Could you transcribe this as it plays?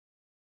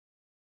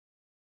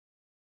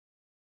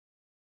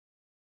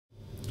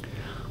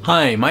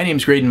Hi, my name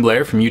is Graydon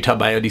Blair from Utah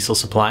Biodiesel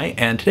Supply,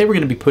 and today we're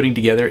going to be putting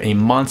together a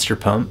monster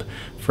pump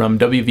from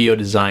WVO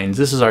Designs.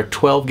 This is our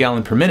 12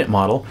 gallon per minute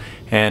model,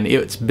 and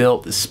it's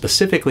built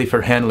specifically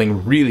for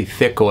handling really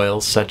thick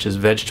oils such as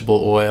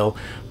vegetable oil,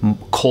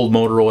 cold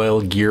motor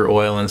oil, gear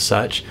oil, and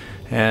such.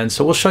 And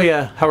so we'll show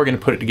you how we're going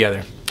to put it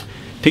together.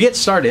 To get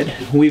started,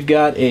 we've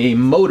got a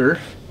motor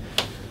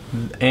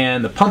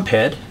and the pump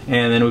head,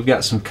 and then we've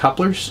got some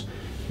couplers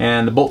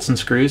and the bolts and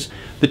screws.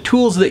 The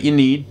tools that you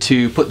need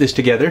to put this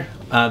together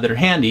that are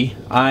handy: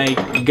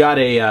 I got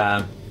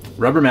a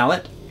rubber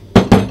mallet,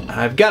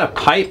 I've got a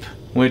pipe,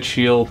 which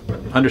you'll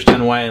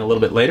understand why a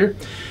little bit later.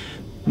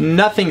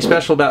 Nothing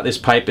special about this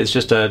pipe, it's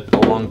just a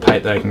long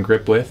pipe that I can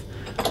grip with.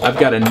 I've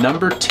got a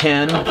number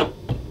 10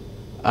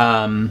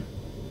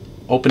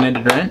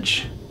 open-ended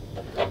wrench.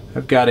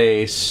 I've got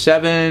a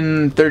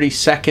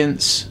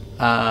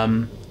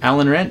 7/32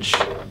 Allen wrench,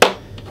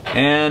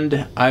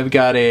 and I've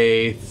got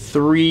a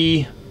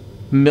 3mm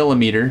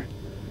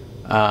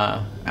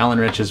Allen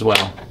wrench as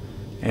well.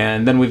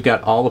 And then we've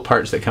got all the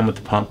parts that come with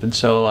the pump, and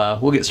so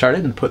we'll get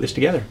started and put this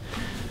together.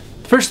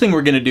 The first thing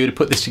we're going to do to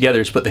put this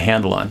together is put the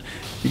handle on.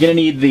 You're going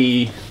to need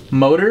the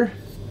motor,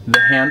 the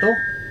handle,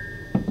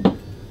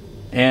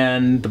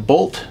 and the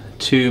bolt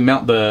to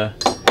mount the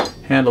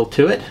handle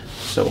to it.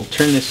 So we'll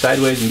turn this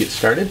sideways and get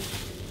started.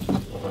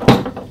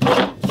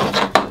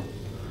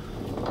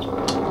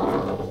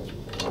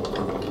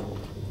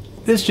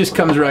 This just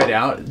comes right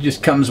out. It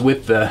just comes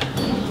with the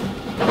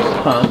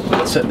pump.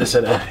 Let's set this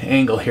at an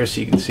angle here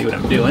so you can see what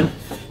I'm doing.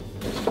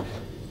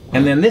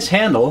 And then this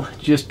handle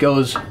just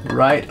goes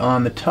right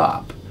on the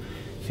top.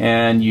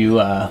 And you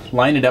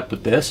line it up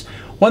with this.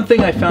 One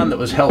thing I found that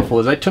was helpful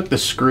is I took the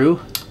screw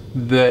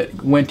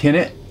that went in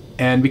it,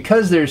 and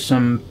because there's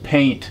some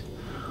paint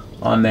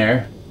on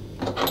there,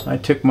 I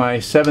took my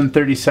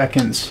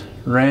 7/32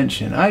 wrench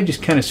and I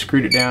just kind of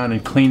screwed it down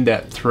and cleaned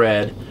that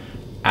thread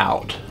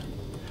out.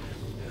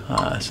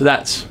 So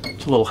it's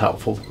a little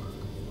helpful.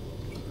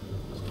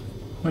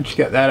 Once you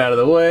got that out of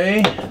the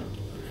way,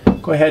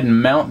 go ahead and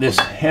mount this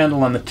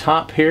handle on the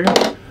top here.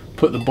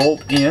 Put the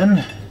bolt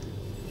in.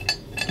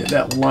 Get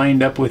that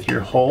lined up with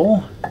your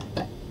hole.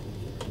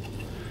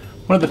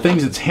 One of the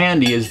things that's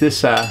handy is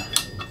this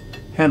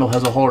handle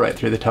has a hole right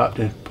through the top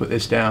to put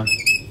this down.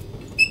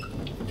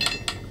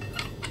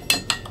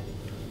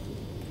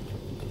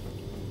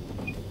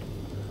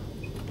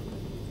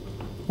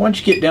 Once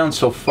you get down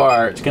so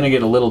far, it's going to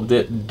get a little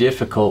bit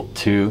difficult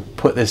to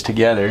put this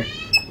together,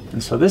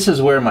 and so this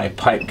is where my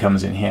pipe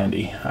comes in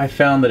handy. I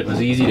found that it was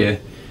easy to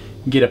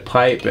get a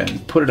pipe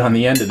and put it on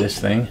the end of this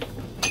thing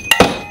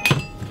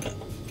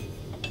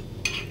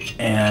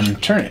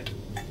and turn it,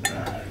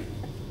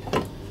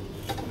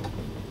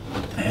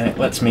 and it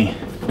lets me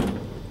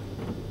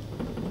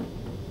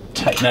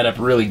tighten that up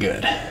really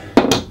good.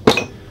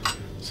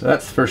 So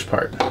that's the first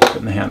part,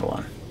 putting the handle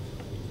on.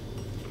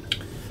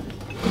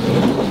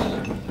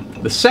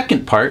 The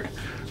second part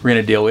we're going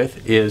to deal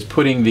with is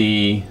putting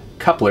the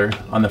coupler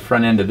on the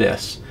front end of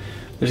this.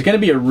 There's going to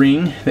be a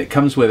ring that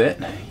comes with it.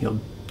 You'll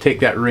take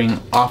that ring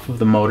off of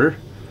the motor,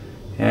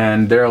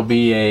 and there'll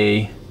be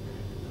a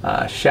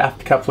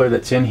shaft coupler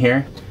that's in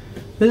here.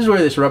 This is where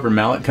this rubber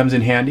mallet comes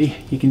in handy.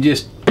 You can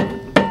just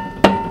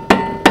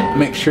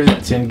make sure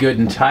that's in good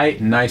and tight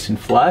and nice and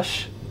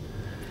flush,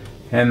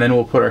 and then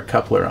we'll put our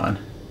coupler on.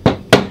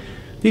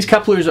 These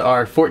couplers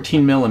are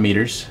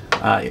 14mm.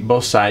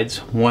 Both sides,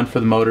 one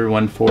for the motor,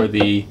 one for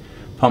the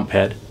pump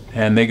head,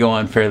 and they go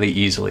on fairly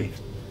easily.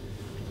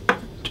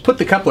 To put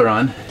the coupler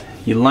on,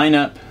 you line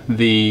up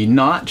the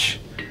notch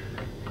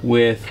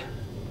with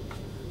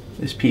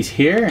this piece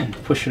here and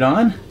push it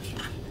on.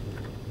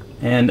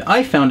 And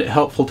I found it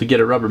helpful to get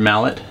a rubber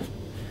mallet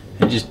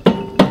and just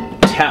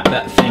tap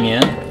that thing in.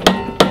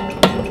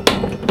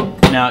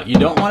 Now, you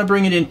don't want to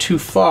bring it in too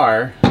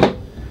far.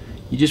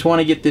 You just want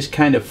to get this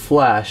kind of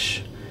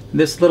flush.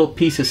 This little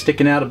piece is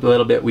sticking out a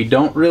little bit. We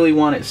don't really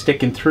want it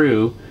sticking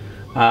through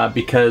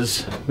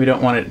because we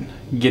don't want it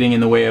getting in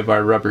the way of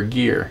our rubber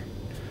gear.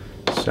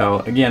 So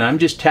again, I'm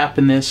just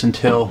tapping this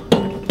until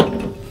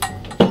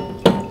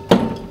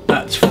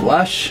that's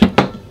flush.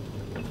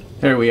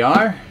 There we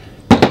are.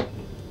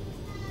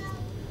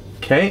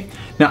 Okay,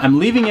 now I'm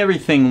leaving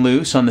everything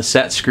loose on the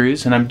set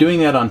screws, and I'm doing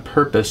that on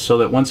purpose so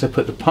that once I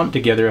put the pump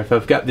together, if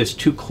I've got this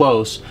too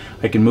close,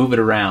 I can move it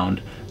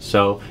around.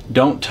 So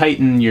don't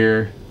tighten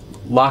your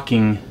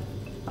locking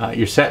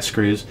your set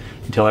screws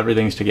until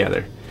everything's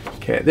together.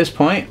 Okay, at this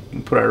point, we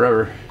can put our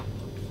rubber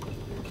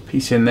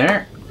piece in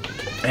there,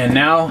 and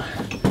now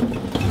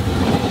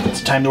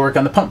it's time to work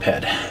on the pump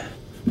head.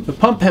 The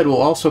pump head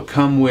will also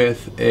come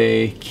with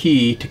a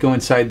key to go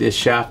inside this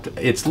shaft.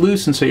 It's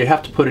loose, and so you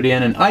have to put it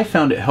in, and I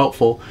found it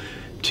helpful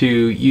to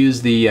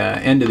use the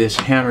end of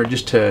this hammer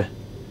just to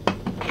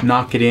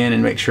knock it in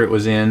and make sure it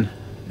was in.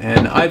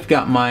 And I've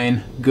got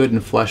mine good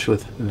and flush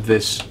with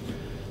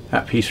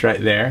that piece right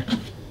there.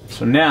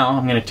 So now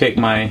I'm going to take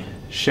my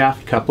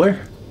shaft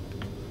coupler,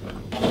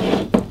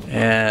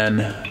 and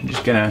I'm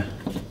just going to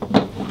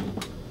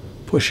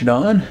push it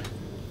on.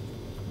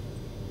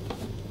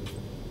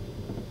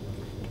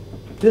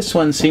 This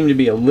one seemed to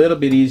be a little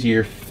bit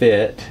easier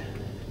fit.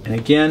 And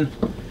again,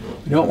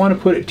 you don't want to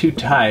put it too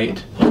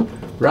tight.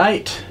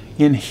 Right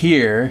in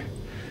here,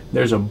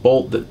 there's a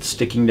bolt that's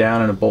sticking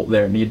down and a bolt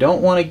there. And you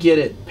don't want to get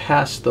it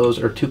past those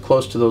or too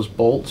close to those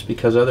bolts,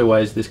 because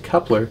otherwise this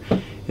coupler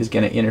is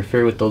going to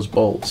interfere with those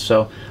bolts.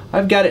 So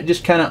I've got it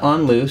just kind of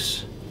on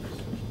loose.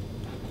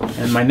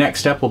 And my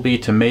next step will be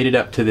to mate it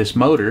up to this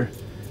motor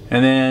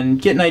and then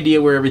get an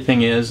idea where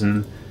everything is,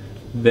 and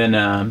then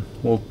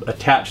we'll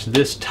attach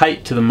this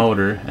tight to the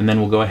motor, and then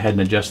we'll go ahead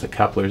and adjust the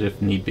couplers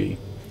if need be.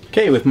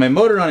 Okay, with my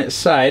motor on its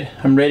side,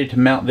 I'm ready to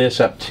mount this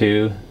up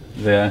to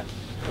the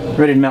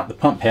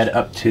pump head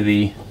up to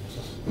the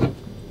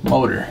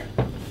motor.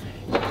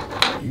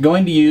 You're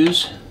going to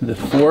use the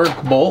 4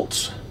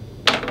 bolts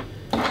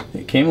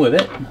that came with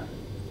it,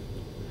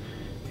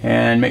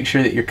 and make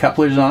sure that your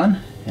coupler's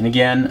on. And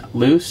again,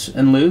 loose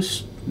and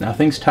loose.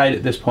 Nothing's tight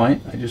at this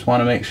point. I just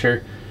want to make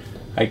sure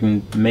I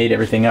can mate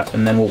everything up,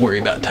 and then we'll worry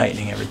about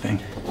tightening everything.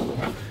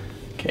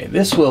 Okay,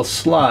 this will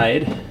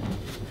slide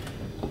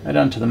right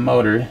onto the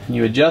motor, and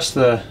you adjust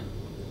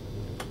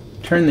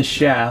turn the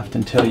shaft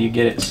until you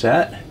get it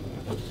set.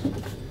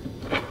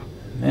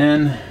 And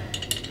then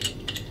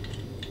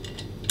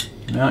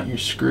mount your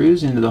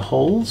screws into the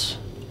holes.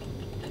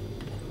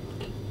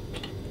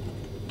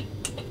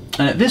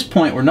 And at this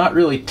point, we're not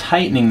really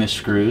tightening the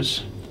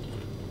screws.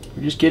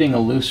 We're just getting a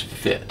loose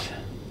fit.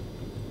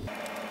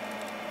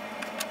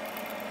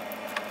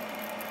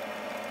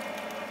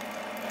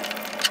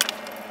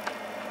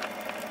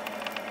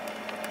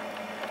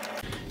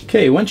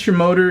 Okay, once your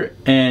motor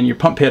and your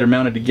pump head are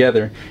mounted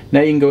together, now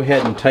you can go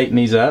ahead and tighten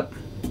these up,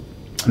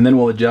 and then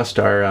we'll adjust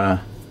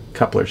our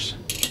couplers.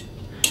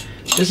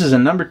 This is a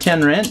number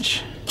 10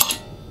 wrench,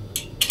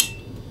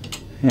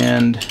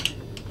 and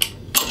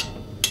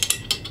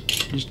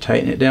just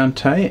tighten it down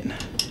tight.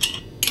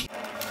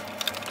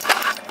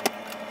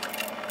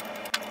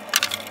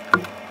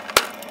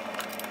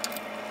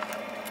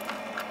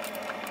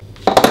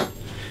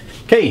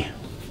 Okay,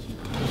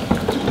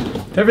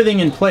 with everything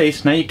in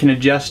place, now you can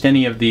adjust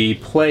any of the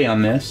play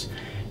on this,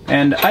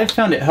 and I've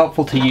found it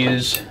helpful to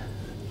use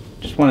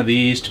just one of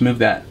these to move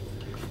that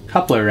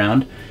coupler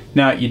around.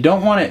 Now, you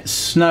don't want it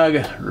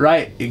snug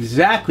right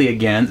exactly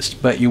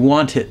against, but you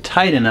want it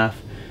tight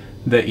enough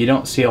that you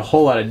don't see a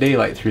whole lot of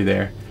daylight through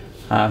there.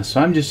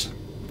 So I'm just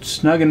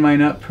snugging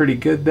mine up pretty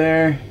good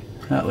there.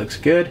 That looks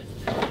good.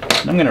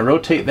 And I'm going to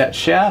rotate that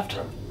shaft.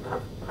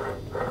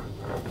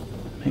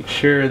 Make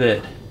sure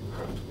that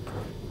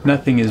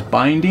nothing is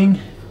binding.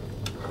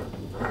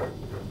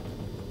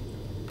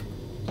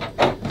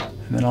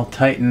 And then I'll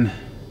tighten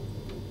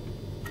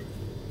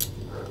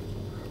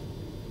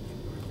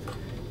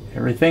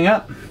everything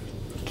up.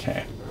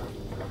 Okay.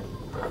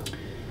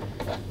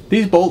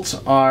 These bolts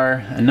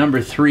are a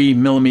number 3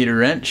 millimeter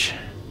wrench.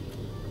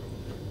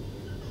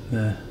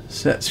 The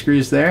set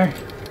screws there.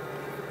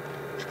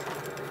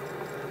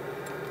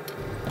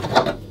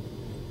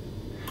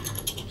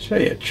 Show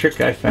you a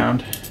trick I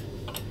found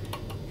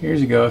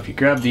years ago. If you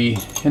grab the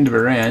end of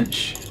a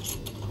wrench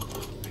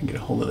and get a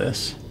hold of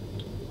this,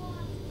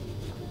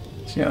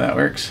 see how that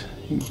works?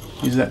 You can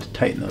use that to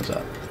tighten those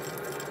up.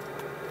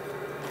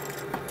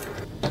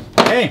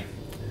 Okay,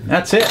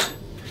 that's it.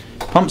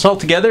 Pump's all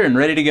together and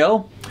ready to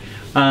go.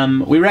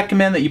 We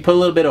recommend that you put a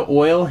little bit of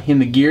oil in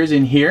the gears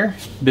in here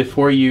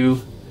before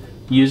you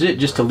use it,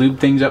 just to lube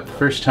things up the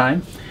first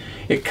time.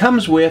 It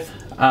comes with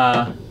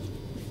 1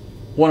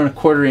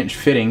 1/4 inch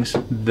fittings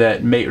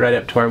that mate right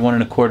up to our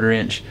 1 1/4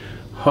 inch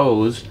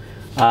hose.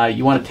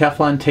 You want to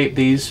Teflon tape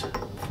these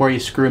before you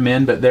screw them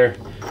in, but they're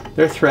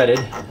threaded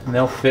and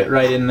they'll fit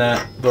right in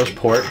those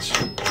ports.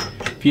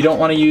 If you don't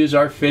want to use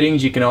our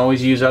fittings, you can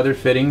always use other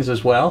fittings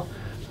as well.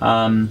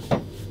 And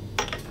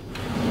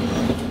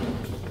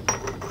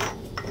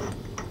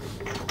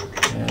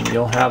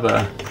you'll have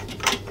a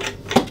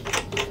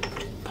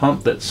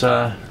pump that's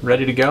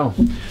ready to go.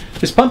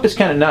 This pump is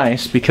kind of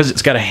nice because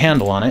it's got a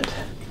handle on it.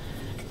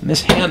 And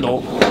this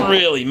handle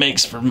really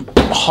makes for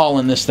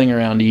hauling this thing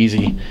around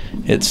easy.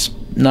 It's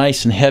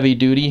nice and heavy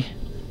duty.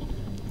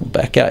 We'll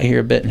back out here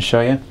a bit and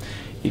show you.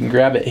 You can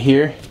grab it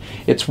here.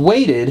 It's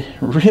weighted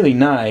really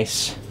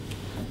nice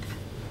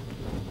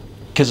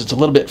because it's a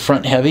little bit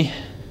front heavy.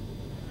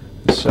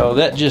 So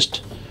that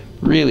just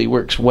really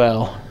works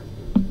well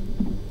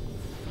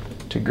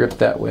to grip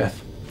that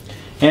with.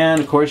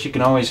 And of course you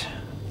can always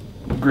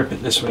grip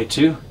it this way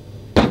too.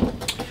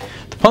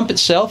 The pump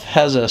itself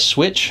has a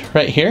switch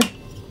right here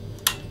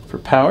for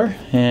power,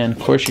 and of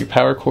course your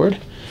power cord.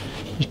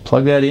 Just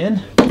plug that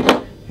in,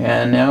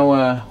 and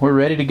now we're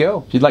ready to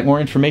go. If you'd like more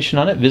information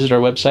on it, visit our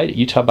website at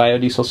Utah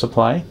Biodiesel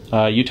Supply,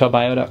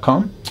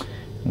 utahbio.com.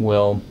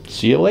 We'll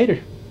see you later.